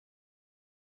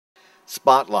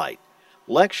Spotlight,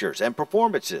 lectures and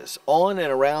performances on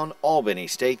and around Albany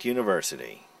State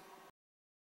University.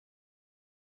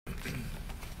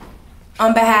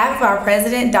 On behalf of our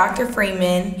President, Dr.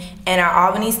 Freeman, and our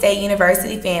Albany State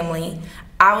University family,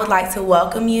 I would like to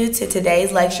welcome you to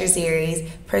today's lecture series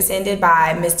presented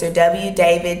by Mr. W.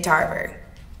 David Tarver.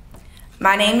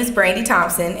 My name is Brandy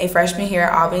Thompson, a freshman here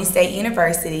at Albany State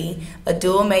University, a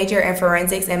dual major in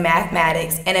forensics and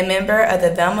mathematics, and a member of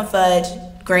the Velma Fudge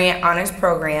Grant Honors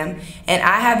Program, and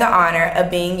I have the honor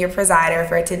of being your presider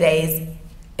for today's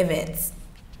events.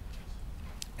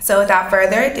 So without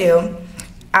further ado,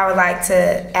 I would like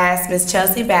to ask Ms.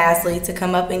 Chelsea Basley to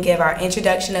come up and give our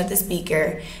introduction of the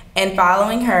speaker, and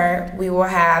following her, we will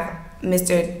have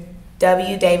Mr.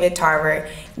 W. David Tarver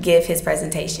give his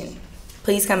presentation.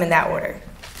 Please come in that order.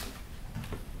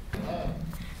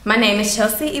 My name is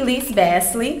Chelsea Elise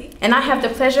Basley, and I have the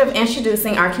pleasure of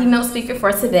introducing our keynote speaker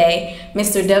for today,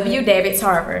 Mr. W. David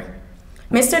Tarver.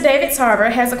 Mr. David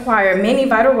Tarver has acquired many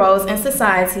vital roles in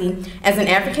society as an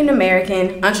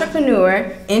African-American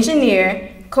entrepreneur, engineer,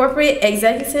 corporate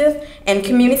executive, and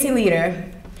community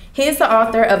leader. He is the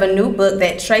author of a new book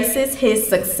that traces his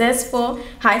successful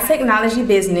high-technology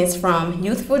business from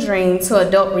youthful dream to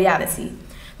adult reality.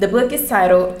 The book is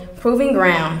titled Proving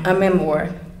Ground, a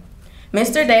Memoir.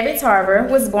 Mr. David Tarver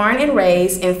was born and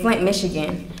raised in Flint,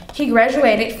 Michigan. He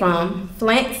graduated from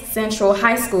Flint Central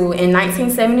High School in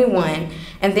 1971,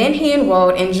 and then he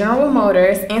enrolled in General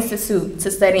Motors Institute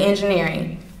to study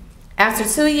engineering. After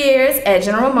 2 years at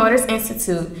General Motors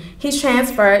Institute, he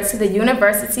transferred to the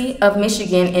University of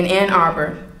Michigan in Ann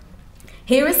Arbor.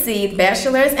 He received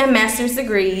bachelor's and master's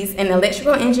degrees in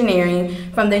electrical engineering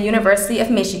from the University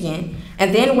of Michigan,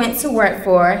 and then went to work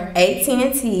for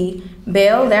AT&T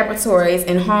Bell Laboratories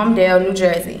in Holmdel, New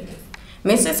Jersey.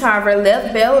 Mr. Tarver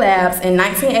left Bell Labs in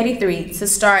 1983 to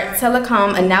start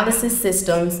Telecom Analysis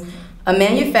Systems, a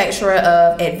manufacturer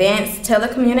of advanced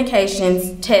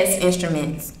telecommunications test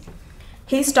instruments.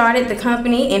 He started the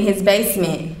company in his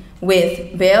basement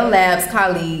with Bell Labs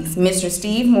colleagues, Mr.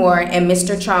 Steve Moore and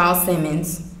Mr. Charles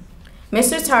Simmons.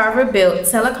 Mr. Tarver built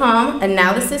telecom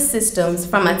analysis systems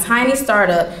from a tiny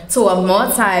startup to a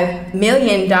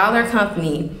multi-million-dollar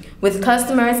company with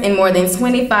customers in more than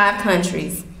 25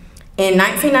 countries. In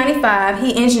 1995,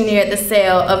 he engineered the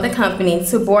sale of the company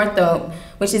to Borthorpe,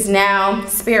 which is now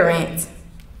Spearrent,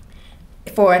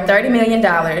 for $30 million.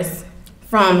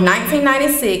 From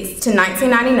 1996 to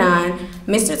 1999,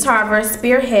 Mr. Tarver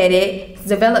spearheaded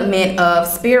development of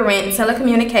Spearrent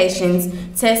telecommunications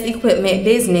test equipment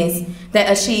business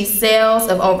that achieved sales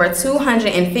of over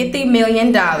 $250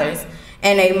 million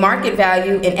and a market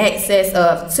value in excess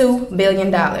of $2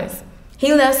 billion.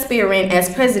 He left Spearrent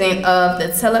as president of the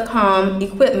telecom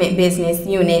equipment business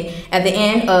unit at the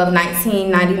end of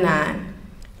 1999.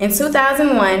 In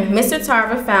 2001, Mr.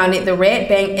 Tarver founded the Red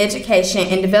Bank Education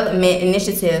and Development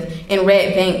Initiative in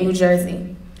Red Bank, New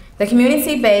Jersey. The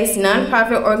community-based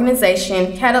nonprofit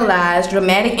organization catalyzed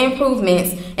dramatic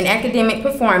improvements in academic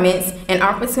performance and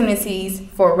opportunities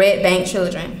for Red Bank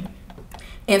children.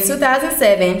 In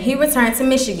 2007, he returned to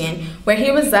Michigan, where he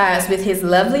resides with his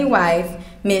lovely wife,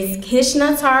 Ms.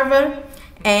 Kishna Tarver,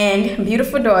 and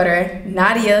beautiful daughter,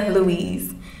 Nadia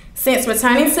Louise. Since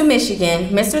returning to Michigan,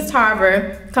 Mr.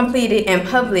 Tarver completed and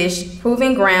published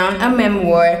Proving Ground, a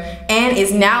Memoir, and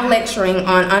is now lecturing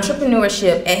on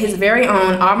entrepreneurship at his very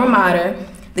own alma mater,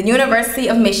 the University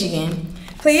of Michigan.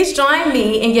 Please join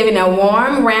me in giving a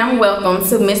warm round welcome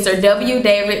to Mr. W.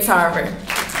 David Tarver.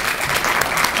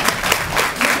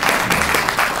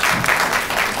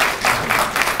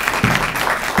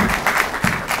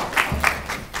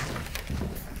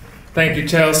 Thank you,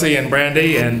 Chelsea and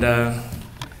Brandy, and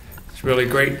it's really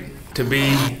great to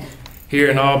be here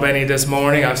in Albany this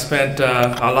morning. I've spent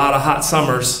a lot of hot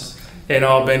summers in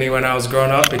Albany when I was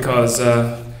growing up because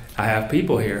I have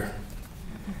people here,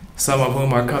 some of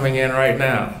whom are coming in right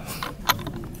now.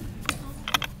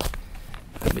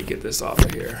 Let me get this off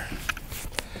of here.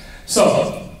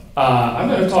 So, I'm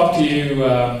going to talk to you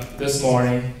this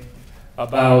morning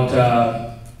about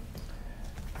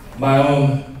my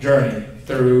own journey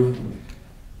through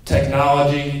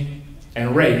technology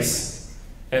and race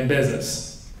and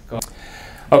business.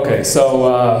 Okay,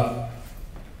 so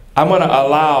I'm going to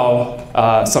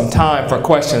allow some time for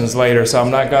questions later, so I'm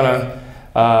not going to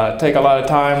take a lot of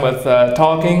time with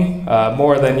talking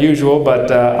more than usual,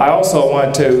 but I also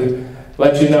want to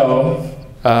let you know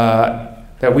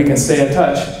that we can stay in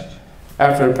touch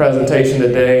after the presentation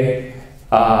today.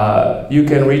 You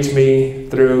can reach me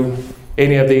through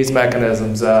any of these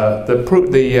mechanisms. The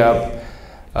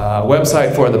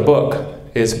website for the book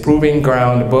is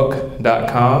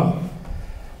provinggroundbook.com.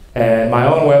 And my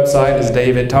own website is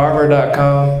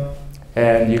davidtarver.com,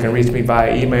 and you can reach me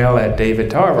via email at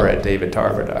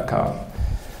davidtarver@davidtarver.com.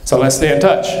 So let's stay in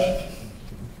touch.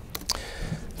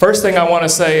 First thing I want to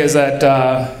say is that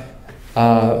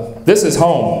this is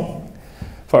home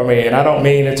for me, and I don't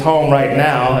mean it's home right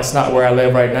now. It's not where I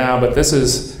live right now, but this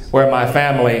is where my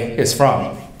family is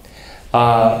from.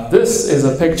 This is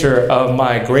a picture of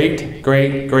my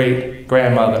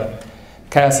great-great-great-grandmother,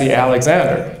 Cassie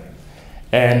Alexander.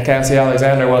 And Cassie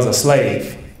Alexander was a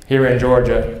slave here in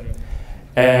Georgia.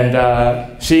 And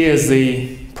she is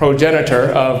the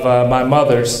progenitor of my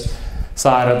mother's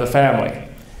side of the family.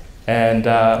 And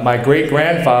my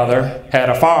great-grandfather had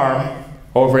a farm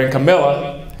over in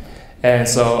Camilla. And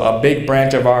so a big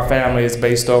branch of our family is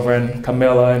based over in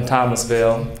Camilla and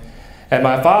Thomasville. And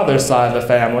my father's side of the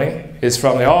family is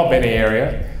from the Albany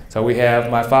area. So we have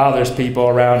my father's people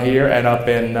around here and up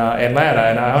in Atlanta.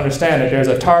 And I understand that there's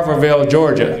a Tarverville,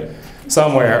 Georgia,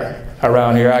 somewhere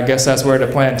around here. I guess that's where the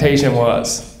plantation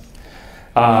was.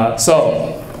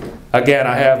 So, again,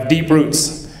 I have deep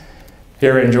roots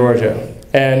here in Georgia.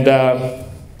 And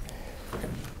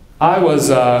I was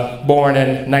born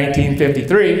in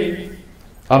 1953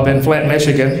 up in Flint,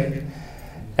 Michigan.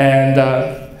 And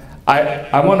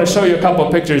I want to show you a couple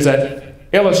of pictures that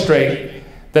illustrate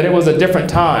that it was a different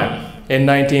time in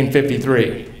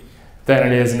 1953 than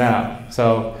it is now.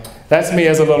 So that's me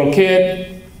as a little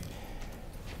kid.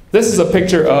 This is a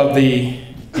picture of the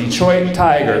Detroit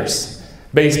Tigers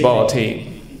baseball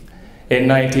team in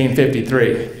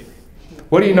 1953.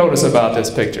 What do you notice about this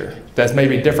picture that's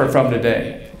maybe different from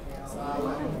today?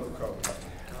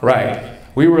 Right.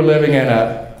 We were living in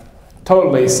a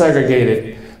totally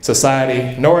segregated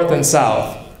society, North and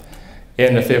South,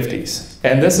 in the 50s.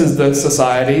 And this is the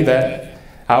society that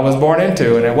I was born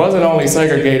into. And it wasn't only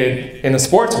segregated in the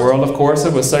sports world, of course,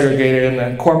 it was segregated in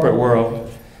the corporate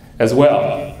world as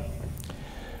well.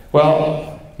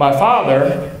 Well, my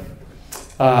father,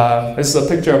 this is a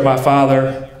picture of my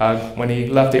father when he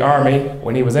left the Army,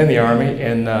 when he was in the Army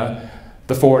in the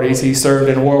 40s. He served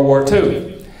in World War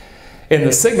II in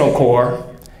the Signal Corps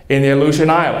in the Aleutian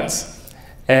Islands.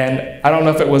 And I don't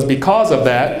know if it was because of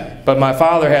that, but my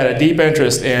father had a deep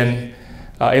interest in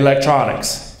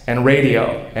electronics and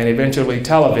radio and eventually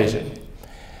television.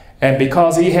 And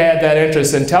because he had that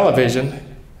interest in television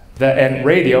and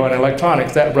radio and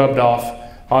electronics, that rubbed off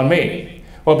on me.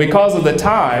 Well, because of the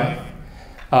time,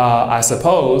 I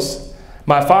suppose,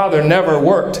 my father never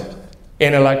worked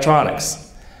in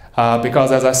electronics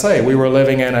because, as I say, we were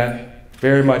living in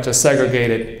very much a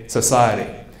segregated society.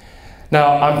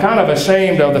 Now, I'm kind of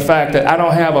ashamed of the fact that I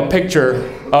don't have a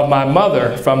picture of my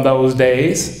mother from those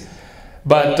days,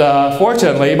 but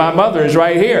fortunately, my mother is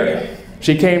right here.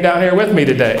 She came down here with me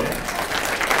today.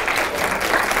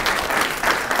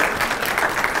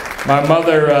 My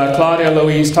mother, Claudia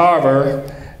Louise Tarver,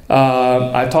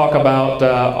 I talk about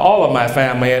all of my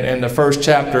family in the first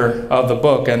chapter of the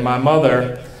book, and my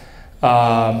mother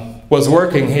was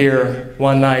working here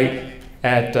one night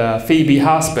at Phoebe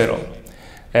Hospital.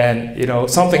 And, you know,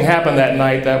 something happened that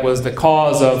night that was the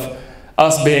cause of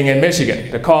us being in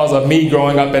Michigan, the cause of me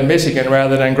growing up in Michigan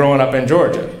rather than growing up in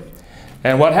Georgia.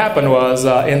 And what happened was,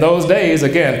 in those days,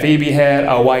 again, Phoebe had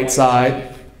a white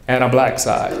side and a black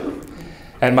side.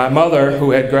 And my mother,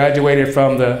 who had graduated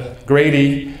from the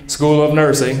Grady School of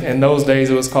Nursing, in those days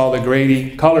it was called the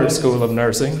Grady Colored School of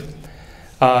Nursing,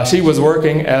 she was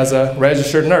working as a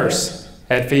registered nurse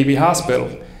at Phoebe Hospital.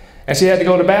 And she had to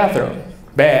go to the bathroom,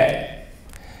 bad.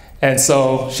 And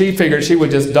so she figured she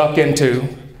would just duck into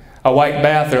a white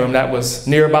bathroom that was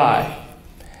nearby.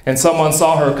 And someone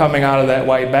saw her coming out of that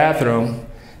white bathroom,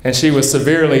 and she was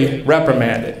severely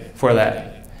reprimanded for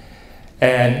that.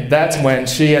 And that's when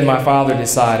she and my father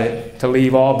decided to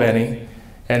leave Albany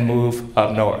and move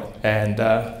up north. And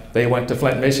they went to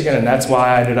Flint, Michigan, and that's why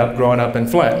I ended up growing up in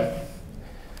Flint.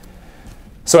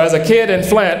 So as a kid in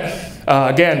Flint,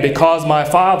 again, because my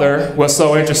father was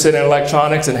so interested in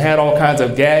electronics and had all kinds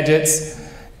of gadgets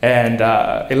and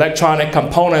electronic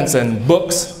components and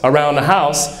books around the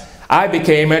house, I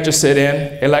became interested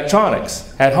in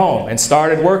electronics at home and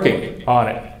started working on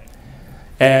it.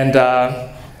 And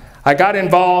I got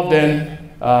involved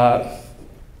in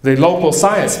the local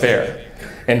science fair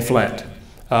in Flint.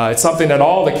 It's something that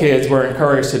all the kids were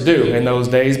encouraged to do in those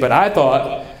days, but I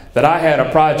thought that I had a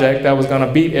project that was going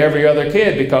to beat every other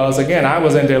kid because, again, I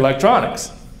was into electronics.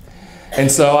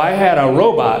 And so I had a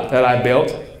robot that I built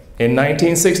in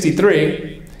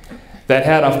 1963 that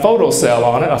had a photocell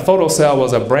on it. A photocell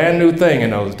was a brand new thing in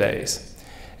those days.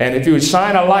 And if you would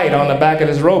shine a light on the back of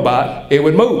this robot, it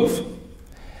would move.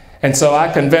 And so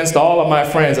I convinced all of my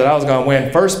friends that I was going to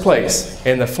win first place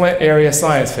in the Flint Area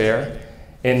Science Fair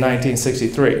in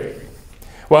 1963.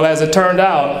 Well, as it turned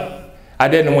out, I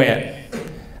didn't win.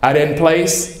 I didn't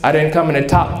place. I didn't come in the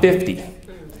top 50.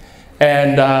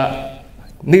 And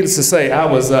needless to say, I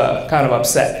was kind of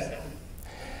upset.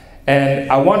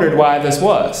 And I wondered why this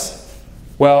was.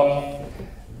 Well,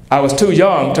 I was too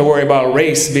young to worry about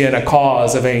race being a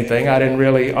cause of anything. I didn't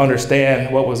really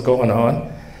understand what was going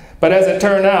on. But as it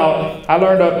turned out, I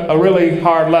learned a really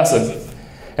hard lesson.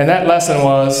 And that lesson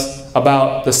was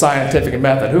about the scientific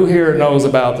method. Who here knows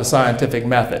about the scientific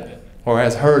method or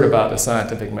has heard about the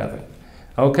scientific method?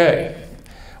 Okay.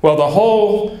 Well, the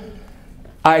whole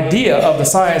idea of the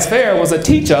science fair was to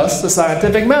teach us the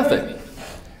scientific method.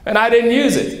 And I didn't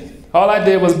use it. All I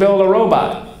did was build a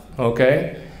robot.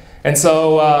 Okay? And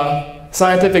so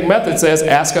scientific method says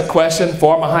ask a question,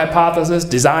 form a hypothesis,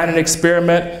 design an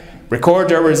experiment, record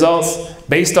your results.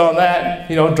 Based on that,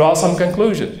 draw some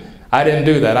conclusion. I didn't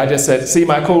do that. I just said, see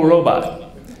my cool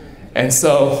robot. And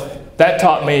so that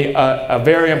taught me a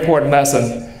very important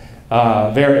lesson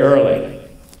very early.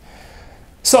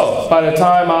 So by the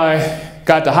time I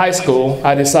got to high school,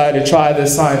 I decided to try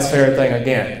this science fair thing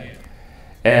again.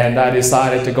 And I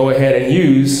decided to go ahead and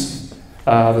use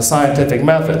the scientific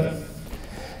method.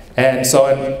 And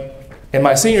so in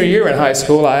my senior year in high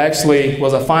school, I actually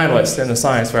was a finalist in the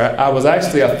science fair. I was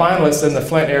actually a finalist in the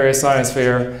Flint Area Science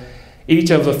Fair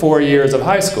each of the 4 years of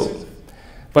high school.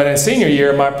 But in senior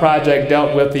year, my project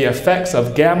dealt with the effects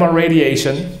of gamma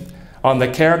radiation on the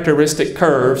characteristic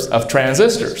curves of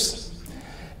transistors.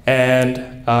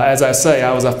 And as I say,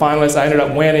 I was a finalist. I ended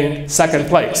up winning second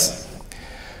place.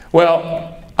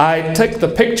 Well, I took the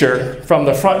picture from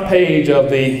the front page of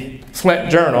the Flint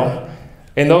Journal.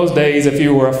 In those days, if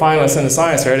you were a finalist in the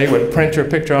science fair, they would print your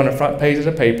picture on the front page of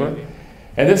the paper.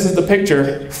 And this is the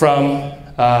picture from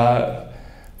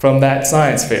that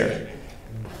science fair,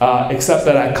 except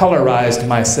that I colorized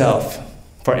myself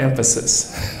for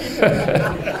emphasis.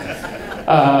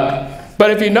 But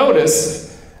if you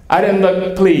notice, I didn't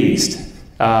look pleased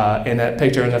in that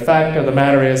picture. And the fact of the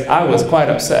matter is, I was quite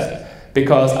upset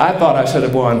because I thought I should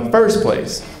have won first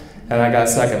place, and I got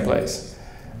second place.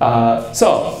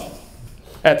 So,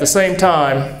 at the same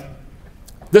time,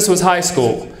 this was high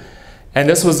school, and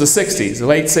this was the 60s, the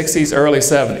late 60s, early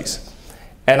 70s.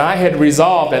 And I had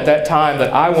resolved at that time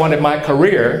that I wanted my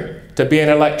career to be in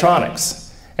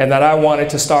electronics, and that I wanted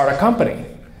to start a company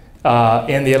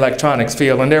in the electronics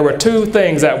field. And there were two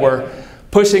things that were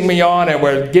pushing me on and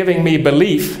were giving me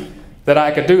belief that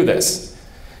I could do this.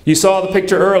 You saw the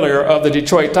picture earlier of the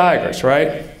Detroit Tigers,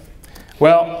 right?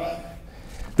 Well,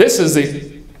 this is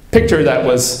the picture that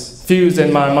was fused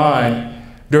in my mind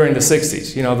during the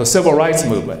 60s, the civil rights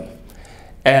movement.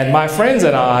 And my friends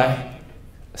and I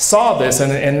saw this,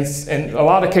 and in a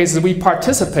lot of cases we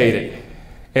participated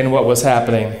in what was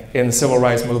happening in the civil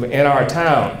rights movement in our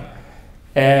town.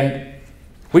 And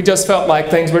we just felt like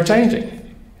things were changing.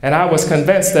 And I was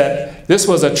convinced that this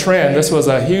was a trend, this was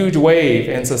a huge wave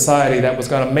in society that was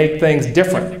going to make things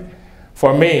different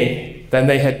for me than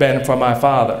they had been for my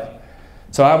father.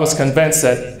 So I was convinced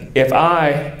that if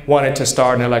I wanted to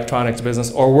start an electronics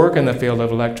business or work in the field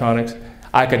of electronics,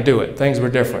 I could do it. Things were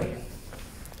different.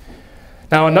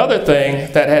 Now, another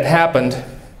thing that had happened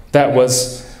that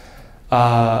was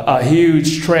a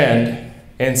huge trend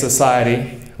in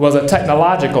society was a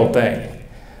technological thing.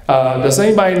 Does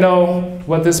anybody know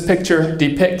what this picture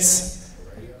depicts?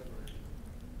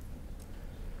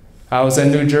 I was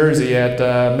in New Jersey at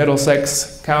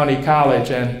Middlesex County College,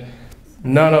 and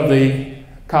none of the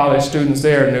college students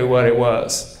there knew what it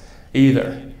was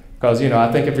either. Because,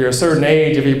 I think if you're a certain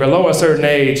age, if you're below a certain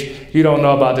age, you don't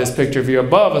know about this picture. If you're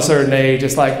above a certain age,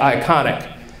 it's like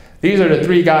iconic. These are the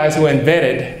three guys who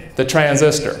invented the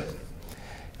transistor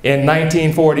in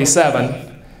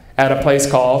 1947 at a place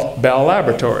called Bell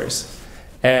Laboratories.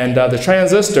 And the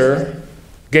transistor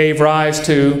gave rise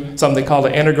to something called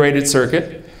an integrated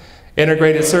circuit.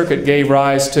 Integrated circuit gave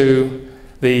rise to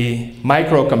the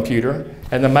microcomputer,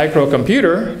 and the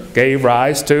microcomputer gave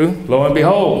rise to, lo and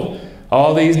behold,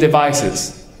 all these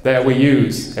devices that we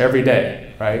use every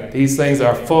day, right? These things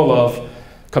are full of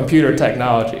computer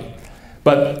technology.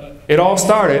 But it all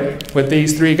started with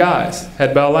these three guys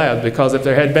at Bell Labs, because if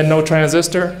there had been no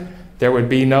transistor, there would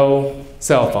be no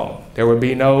cell phone. There would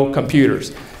be no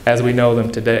computers as we know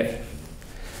them today.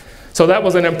 So that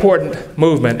was an important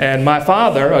movement. And my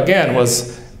father, again,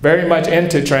 was very much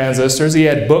into transistors. He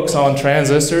had books on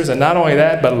transistors, and not only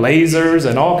that, but lasers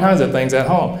and all kinds of things at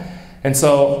home. And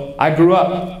so I grew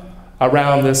up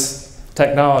around this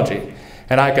technology.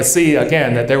 And I could see,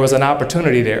 again, that there was an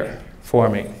opportunity there for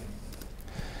me.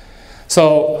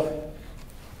 So,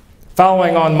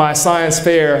 following on my science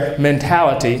fair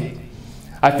mentality,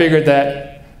 I figured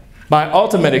that my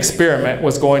ultimate experiment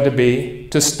was going to be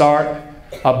to start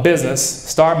a business,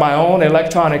 start my own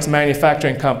electronics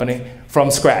manufacturing company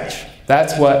from scratch.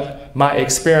 That's what my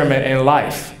experiment in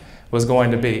life was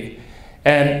going to be.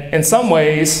 And in some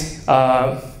ways,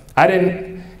 I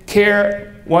didn't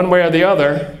care one way or the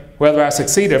other whether I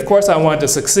succeeded. Of course I wanted to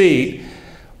succeed,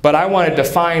 but I wanted to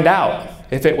find out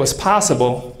if it was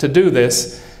possible to do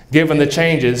this given the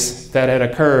changes that had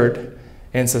occurred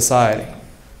in society.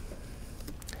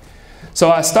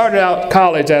 So I started out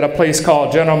college at a place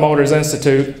called General Motors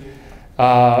Institute,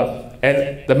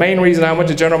 and the main reason I went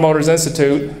to General Motors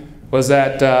Institute was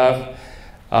that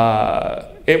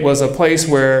it was a place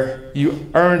where you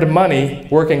earned money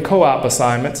working co-op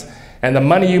assignments, and the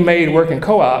money you made working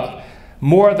co-op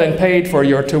more than paid for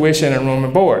your tuition and room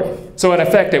and board. So in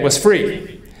effect, it was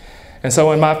free. And so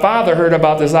when my father heard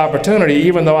about this opportunity,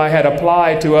 even though I had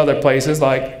applied to other places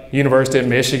like University of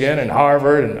Michigan and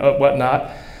Harvard and whatnot,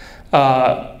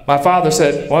 my father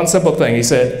said one simple thing. He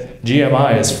said,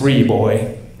 "GMI is free,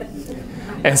 boy."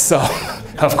 And so,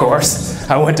 of course,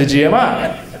 I went to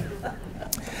GMI.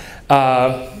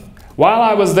 While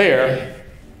I was there,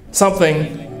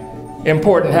 something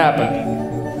important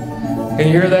happened. Can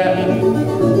you hear that?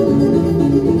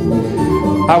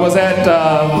 I was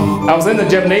in the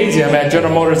gymnasium at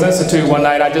General Motors Institute one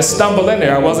night. I just stumbled in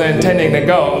there. I wasn't intending to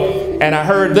go, and I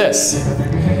heard this.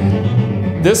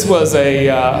 This was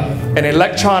an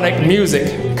electronic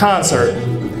music concert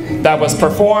that was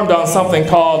performed on something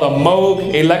called a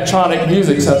Moog electronic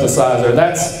music synthesizer.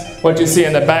 That's what you see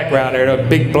in the background there, the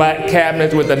big black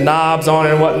cabinet with the knobs on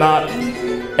it and whatnot.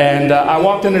 And I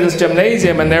walked into this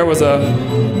gymnasium, and there was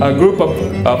a group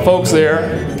of folks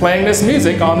there playing this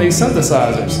music on these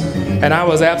synthesizers. And I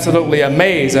was absolutely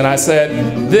amazed, and I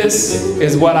said, this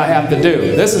is what I have to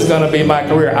do. This is going to be my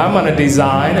career. I'm going to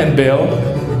design and build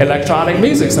electronic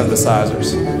music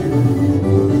synthesizers.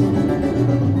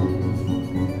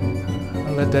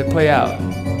 I'll let that play out.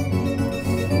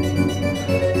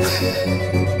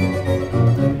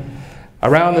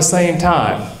 Around the same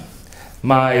time,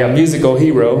 my musical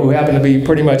hero, who happened to be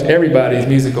pretty much everybody's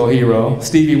musical hero,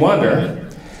 Stevie Wonder,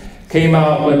 came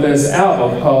out with this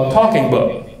album called Talking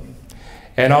Book.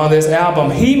 And on this album,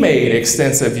 he made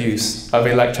extensive use of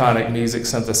electronic music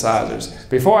synthesizers.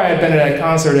 Before I had been at that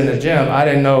concert in the gym, I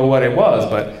didn't know what it was,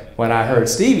 but when I heard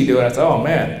Stevie do it, I said, oh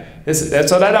man.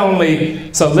 So that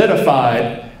only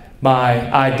solidified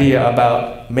my idea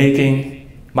about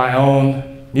making my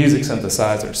own music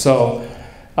synthesizers. So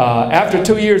after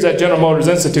 2 years at General Motors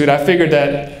Institute, I figured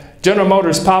that General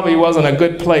Motors probably wasn't a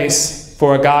good place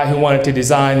for a guy who wanted to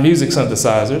design music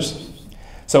synthesizers.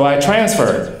 So I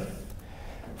transferred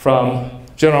from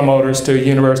General Motors to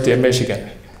University of Michigan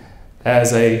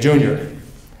as a junior.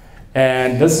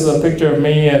 And this is a picture of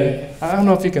me, and I don't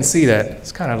know if you can see that.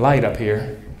 It's kind of light up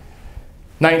here.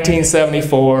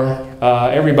 1974,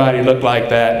 everybody looked like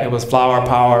that. It was flower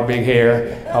power, big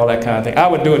hair, all that kind of thing. I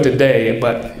would do it today,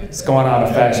 but it's going out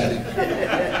of fashion.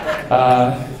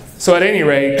 So at any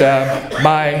rate,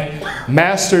 my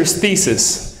master's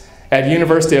thesis at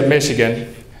University of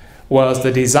Michigan was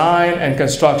the design and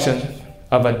construction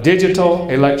of a digital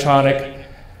electronic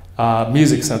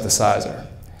music synthesizer.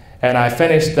 And I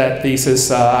finished that thesis.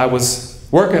 I was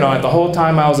working on it the whole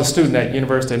time I was a student at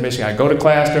University of Michigan. I'd go to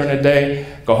class during the day,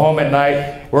 go home at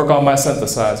night, work on my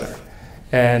synthesizer.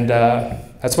 And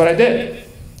that's what I did.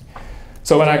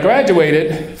 So when I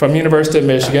graduated from University of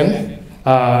Michigan,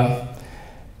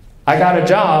 I got a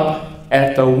job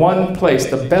at the one place,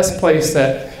 the best place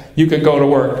that you could go to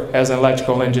work as an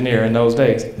electrical engineer in those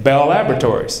days, Bell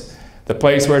Laboratories. The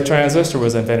place where a transistor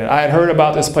was invented. I had heard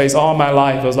about this place all my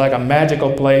life. It was like a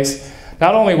magical place.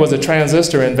 Not only was a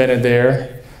transistor invented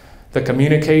there, the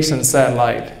communication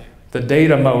satellite, the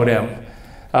data modem,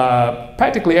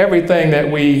 practically everything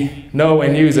that we know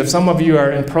and use. If some of you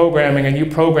are in programming and you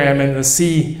program in the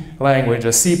C language,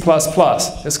 or C++,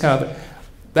 this kind of,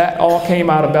 that all came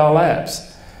out of Bell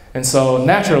Labs. And so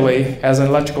naturally, as an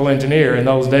electrical engineer in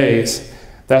those days,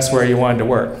 that's where you wanted to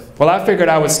work. Well, I figured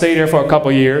I would stay there for a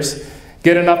couple years,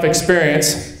 get enough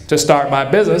experience to start my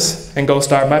business, and go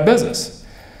start my business.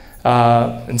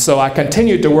 And so I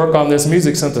continued to work on this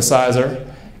music synthesizer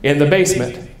in the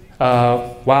basement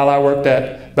while I worked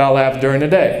at Bell Labs during the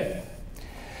day.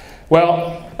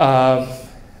 Well,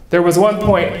 there was one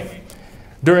point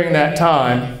during that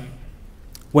time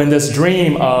when this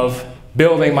dream of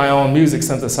building my own music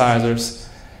synthesizers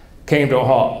came to a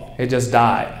halt. It just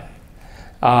died.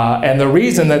 And the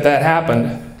reason that that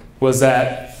happened was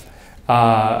that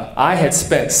I had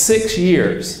spent 6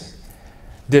 years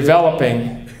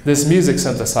developing this music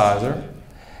synthesizer,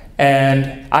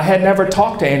 and I had never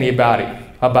talked to anybody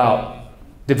about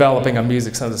developing a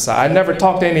music synthesizer. I'd never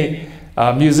talked to any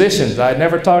musicians. I'd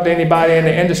never talked to anybody in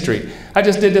the industry. I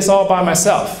just did this all by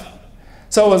myself.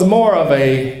 So it was more of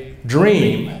a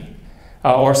dream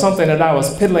or something that I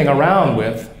was piddling around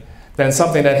with than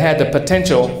something that had the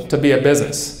potential to be a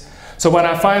business. So when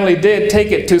I finally did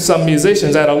take it to some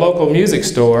musicians at a local music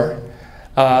store,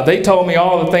 they told me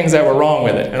all the things that were wrong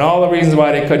with it and all the reasons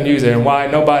why they couldn't use it and why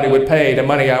nobody would pay the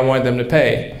money I wanted them to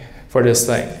pay for this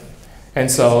thing. And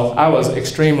so I was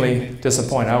extremely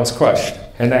disappointed. I was crushed,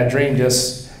 and that dream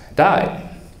just died.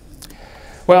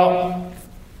 Well,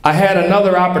 I had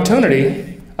another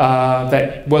opportunity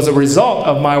that was a result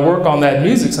of my work on that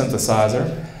music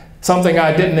synthesizer. Something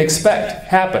I didn't expect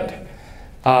happened.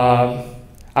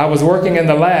 I was working in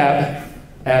the lab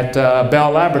at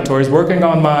Bell Laboratories, working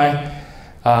on my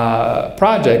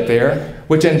project there,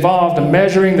 which involved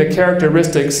measuring the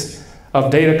characteristics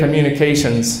of data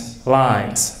communications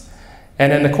lines.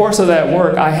 And in the course of that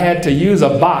work, I had to use a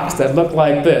box that looked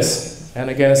like this. And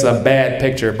again, it's a bad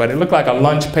picture, but it looked like a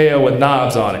lunch pail with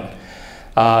knobs on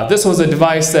it. This was a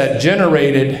device that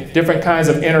generated different kinds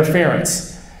of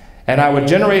interference. And I would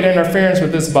generate interference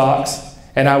with this box,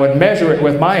 and I would measure it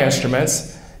with my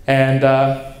instruments, and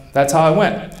that's how I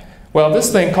went. Well,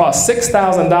 this thing cost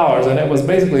 $6,000, and it was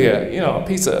basically a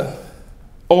piece of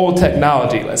old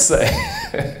technology, let's say.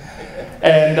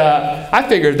 And I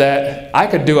figured that I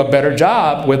could do a better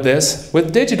job with this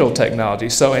with digital technology.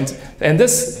 So, and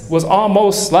this was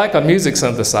almost like a music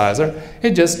synthesizer.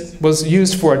 It just was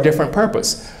used for a different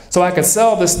purpose. So I could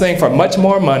sell this thing for much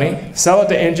more money, sell it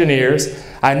to engineers.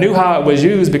 I knew how it was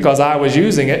used because I was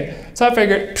using it. So I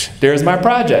figured, there's my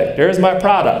project, there's my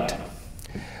product.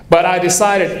 But I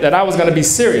decided that I was going to be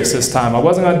serious this time. I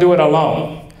wasn't going to do it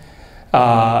alone.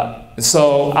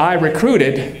 So I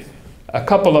recruited a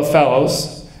couple of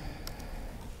fellows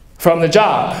from the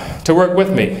job to work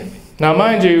with me. Now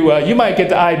mind you, you might get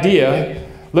the idea,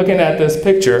 looking at this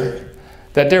picture,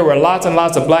 that there were lots and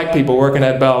lots of black people working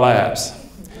at Bell Labs.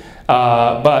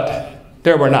 But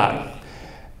there were not.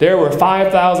 There were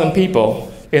 5,000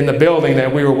 people in the building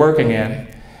that we were working in,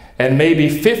 and maybe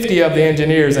 50 of the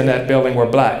engineers in that building were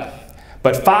black.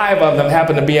 But 5 of them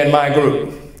happened to be in my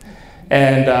group.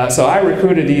 And so I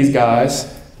recruited these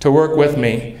guys to work with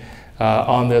me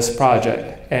on this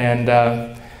project. And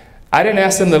I didn't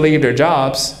ask them to leave their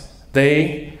jobs.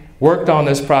 They worked on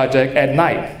this project at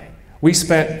night. We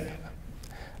spent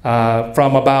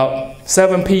from about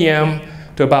 7 p.m.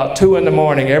 to about 2 in the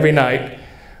morning every night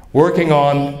working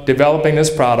on developing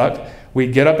this product.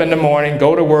 We'd get up in the morning,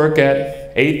 go to work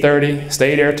at 8:30,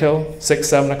 stay there till 6,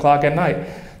 7 o'clock at night.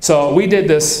 So we did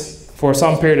this for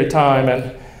some period of time,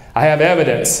 and I have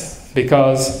evidence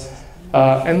because,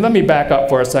 and let me back up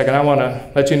for a second. I want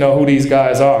to let you know who these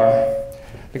guys are.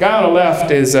 The guy on the left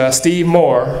is Steve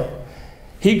Moore.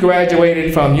 He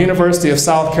graduated from University of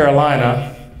South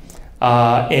Carolina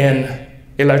in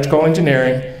electrical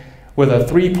engineering with a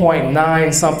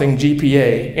 3.9 something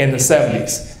GPA in the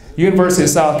 70s. University of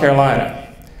South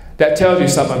Carolina. That tells you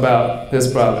something about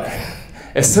this brother.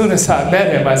 As soon as I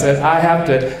met him, I said,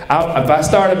 if I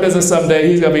start a business someday,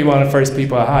 he's going to be one of the first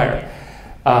people I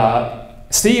hire.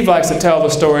 Steve likes to tell the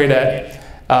story that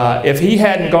if he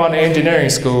hadn't gone to engineering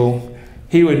school,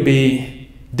 he would be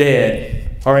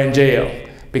dead or in jail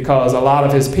because a lot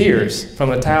of his peers from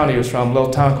the town he was from, a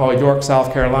little town called York,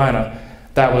 South Carolina,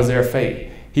 that was their fate.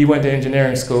 He went to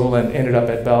engineering school and ended up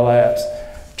at Bell Labs.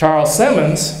 Charles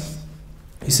Simmons,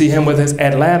 you see him with his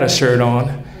Atlanta shirt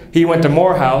on. He went to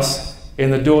Morehouse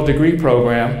in the dual degree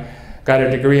program, got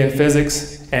a degree in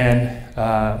physics and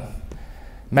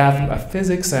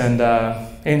physics and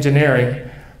engineering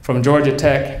from Georgia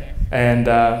Tech and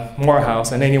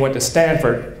Morehouse, and then he went to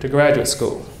Stanford to graduate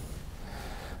school.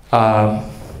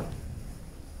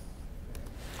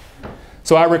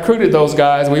 So I recruited those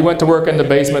guys. We went to work in the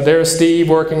basement. There's Steve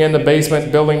working in the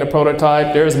basement building the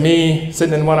prototype. There's me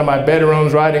sitting in one of my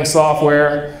bedrooms writing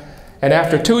software. And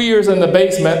after 2 years in the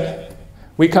basement,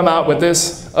 we come out with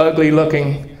this ugly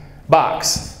looking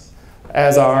box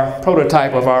as our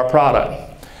prototype of our product.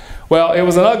 Well, it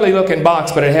was an ugly looking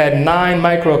box, but it had 9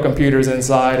 microcomputers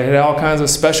inside. It had all kinds of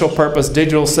special purpose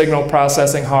digital signal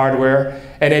processing hardware.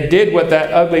 And it did what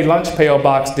that ugly lunch pail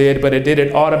box did, but it did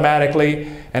it automatically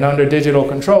and under digital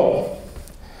control.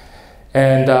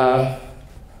 And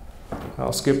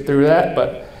I'll skip through that,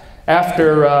 but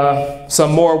after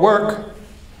some more work,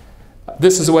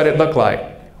 this is what it looked like.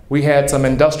 We had some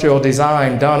industrial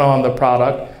design done on the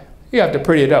product. You have to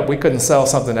pretty it up. We couldn't sell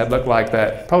something that looked like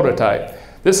that prototype.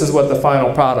 This is what the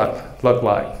final product looked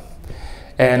like.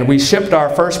 And we shipped our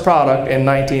first product in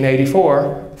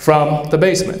 1984 from the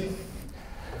basement.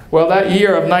 Well, that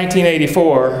year of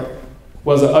 1984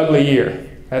 was an ugly year,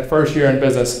 that first year in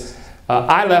business.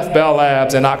 I left Bell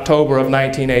Labs in October of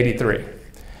 1983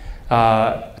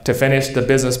 to finish the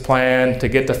business plan, to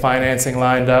get the financing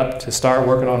lined up, to start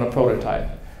working on a prototype.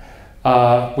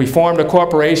 We formed a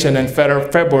corporation in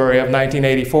February of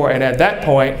 1984, and at that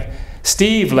point,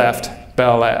 Steve left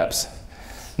Bell Labs.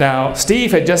 Now,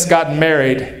 Steve had just gotten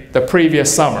married the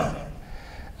previous summer,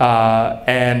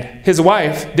 and his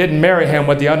wife didn't marry him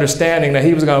with the understanding that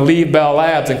he was going to leave Bell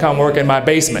Labs and come work in my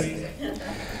basement.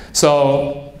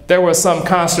 So there was some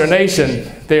consternation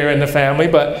there in the family,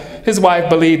 but his wife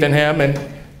believed in him, and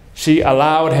she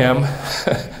allowed him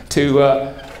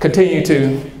to continue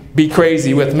to be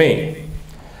crazy with me.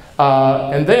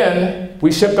 And then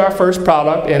we shipped our first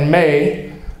product in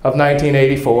May of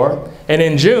 1984, and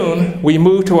in June we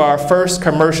moved to our first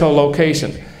commercial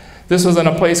location. This was in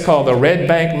a place called the Red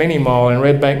Bank Mini Mall in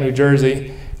Red Bank, New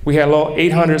Jersey. We had a little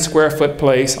 800 square foot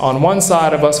place. On one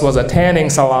side of us was a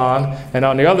tanning salon, and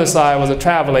on the other side was a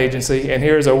travel agency, and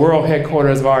here's a world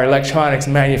headquarters of our electronics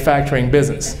manufacturing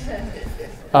business.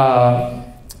 And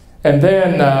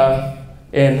then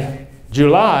in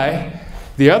July,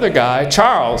 the other guy,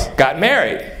 Charles, got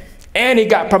married, and he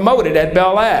got promoted at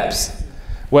Bell Labs.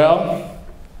 Well,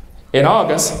 in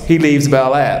August, he leaves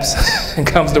Bell Labs and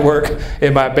comes to work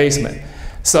in my basement.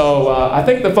 So I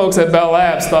think the folks at Bell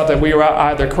Labs thought that we were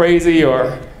either crazy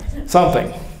or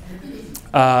something.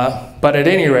 But at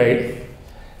any rate,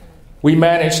 we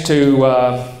managed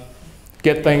to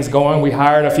get things going. We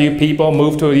hired a few people,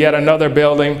 moved to yet another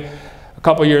building. A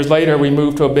couple years later, we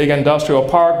moved to a big industrial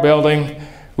park building.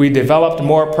 We developed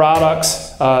more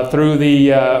products through the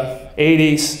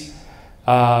 80s.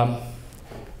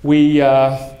 We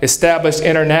established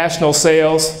international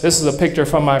sales. This is a picture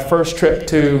from my first trip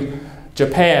to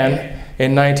Japan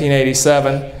in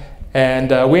 1987.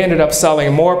 And we ended up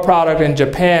selling more product in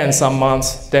Japan some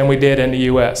months than we did in the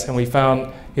US. And we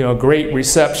found, great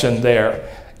reception there.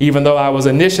 Even though I was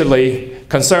initially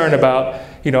concerned about,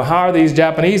 how are these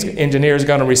Japanese engineers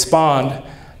going to respond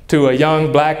to a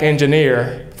young black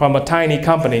engineer from a tiny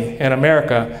company in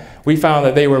America. We found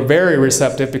that they were very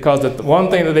receptive because the one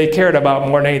thing that they cared about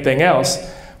more than anything else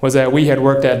was that we had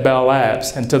worked at Bell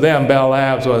Labs. And to them, Bell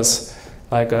Labs was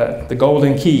like the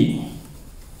golden key.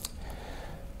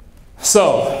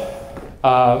 So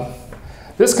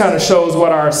this kind of shows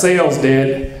what our sales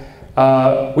did.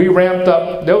 We ramped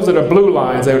up, those are the blue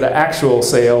lines, they were the actual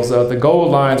sales. The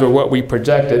gold lines were what we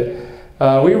projected.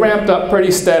 We ramped up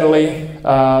pretty steadily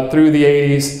through the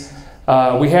 80s.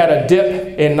 We had a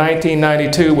dip in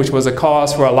 1992, which was a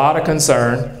cause for a lot of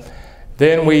concern.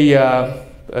 Then we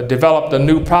developed a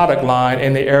new product line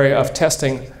in the area of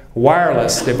testing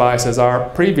wireless devices. Our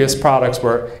previous products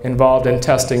were involved in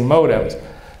testing modems.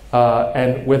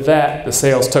 And with that, the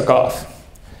sales took off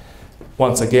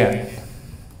once again.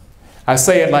 I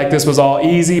say it like this was all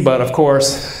easy, but of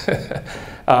course,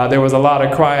 there was a lot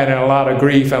of crying and a lot of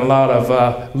grief and a lot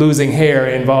of losing hair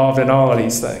involved in all of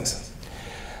these things.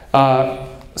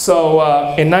 So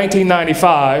in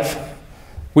 1995,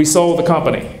 we sold the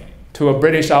company to a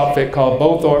British outfit called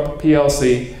Bowthorpe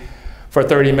PLC for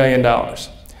 $30 million.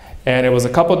 And it was a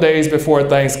couple days before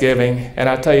Thanksgiving, and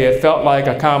I tell you, it felt like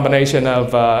a combination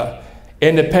of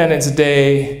Independence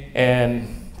Day and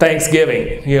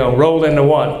Thanksgiving, rolled into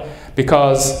one,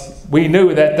 because we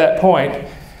knew at that point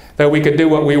that we could do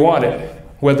what we wanted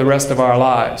with the rest of our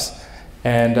lives.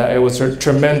 And it was a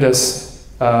tremendous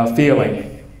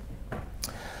feeling.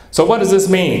 So what does this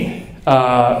mean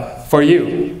for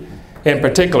you in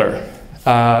particular?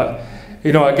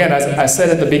 Again, as I said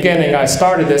at the beginning, I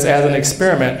started this as an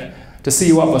experiment to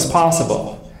see what was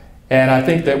possible. And I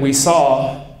think that we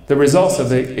saw the results of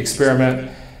the experiment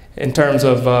in terms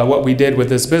of what we did with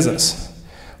this business.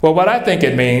 Well, what I think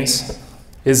it means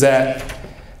is that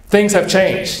things have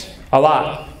changed a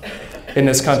lot in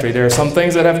this country. There are some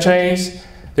things that have changed.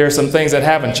 There are some things that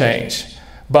haven't changed.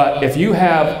 But if you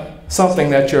have something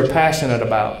that you're passionate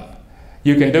about,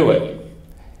 you can do it.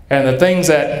 And the things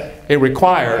that it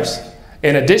requires,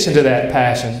 in addition to that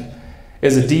passion,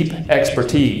 is a deep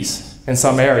expertise in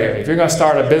some area. If you're going to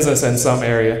start a business in some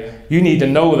area, you need to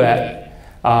know that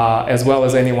as well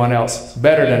as anyone else,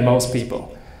 better than most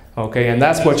people. Okay, and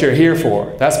that's what you're here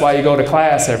for. That's why you go to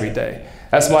class every day.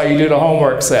 That's why you do the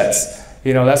homework sets.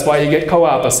 That's why you get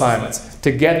co-op assignments,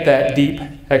 to get that deep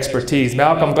expertise.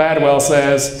 Malcolm Gladwell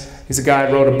says, he's a guy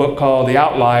who wrote a book called The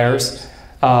Outliers,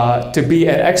 to be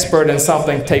an expert in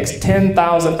something takes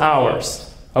 10,000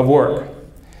 hours of work.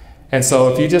 And so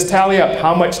if you just tally up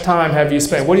how much time have you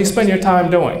spent, what do you spend your time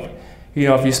doing? You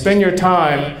know, if you spend your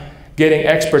time getting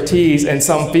expertise in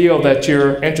some field that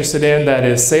you're interested in that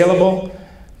is saleable,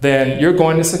 then you're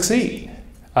going to succeed.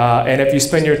 And if you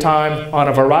spend your time on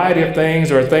a variety of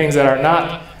things or things that are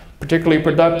not particularly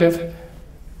productive,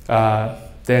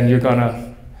 then you're going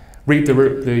to reap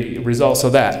the results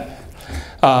of that.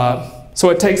 So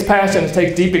it takes passion, it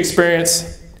takes deep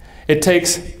experience, it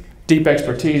takes deep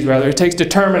expertise rather, it takes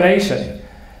determination,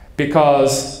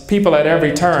 because people at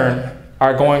every turn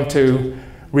are going to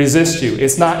resist you.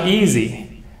 It's not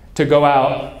easy to go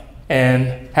out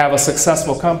and have a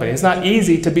successful company. It's not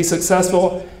easy to be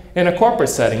successful in a corporate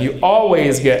setting. You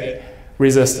always get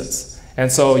resistance.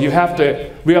 And so you have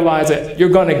to realize that you're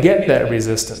going to get that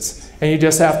resistance, and you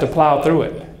just have to plow through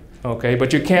it. Okay?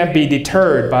 But you can't be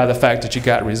deterred by the fact that you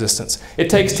got resistance. It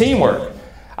takes teamwork.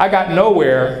 I got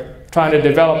nowhere trying to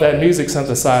develop that music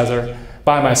synthesizer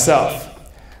by myself.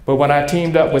 But when I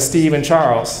teamed up with Steve and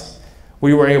Charles,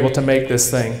 we were able to make this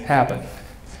thing happen.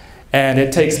 And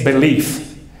it takes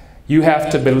belief. You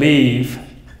have to believe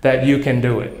that you can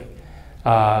do it.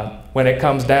 When it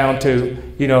comes down to,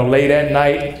 you know, late at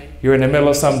night, you're in the middle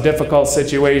of some difficult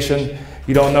situation,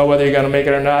 you don't know whether you're going to make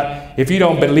it or not. If you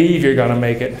don't believe you're going to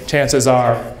make it, chances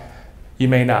are you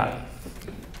may not.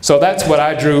 So that's what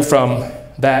I drew from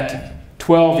that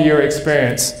 12-year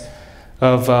experience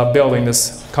of building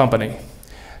this company.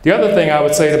 The other thing I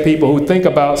would say to people who think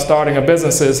about starting a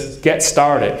business is get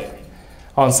started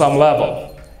on some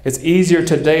level. It's easier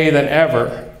today than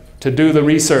ever to do the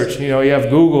research. You know, you have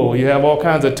Google, you have all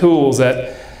kinds of tools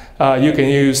that you can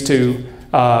use to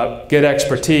get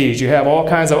expertise. You have all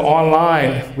kinds of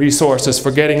online resources for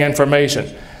getting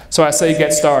information. So I say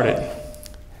get started.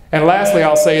 And lastly,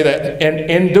 I'll say that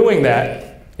in doing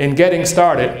that, in getting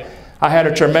started, I had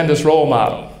a tremendous role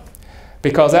model,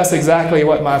 because that's exactly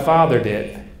what my father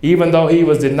did. Even though he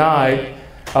was denied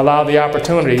a lot of the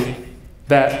opportunity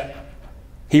that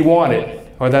he wanted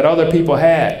or that other people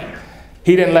had,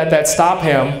 he didn't let that stop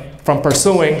him from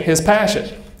pursuing his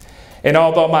passion. And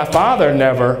although my father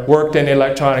never worked in the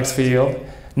electronics field,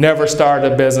 never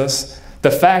started a business,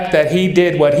 the fact that he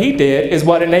did what he did is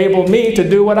what enabled me to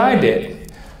do what I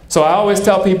did. So I always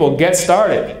tell people, get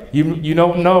started. You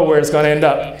don't know where it's going to end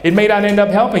up. It may not end up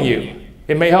helping you.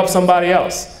 It may help somebody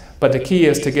else. But the key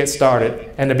is to get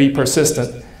started and to be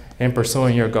persistent in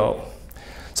pursuing your goal.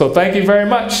 So thank you very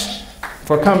much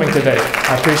for coming today.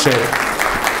 I appreciate it.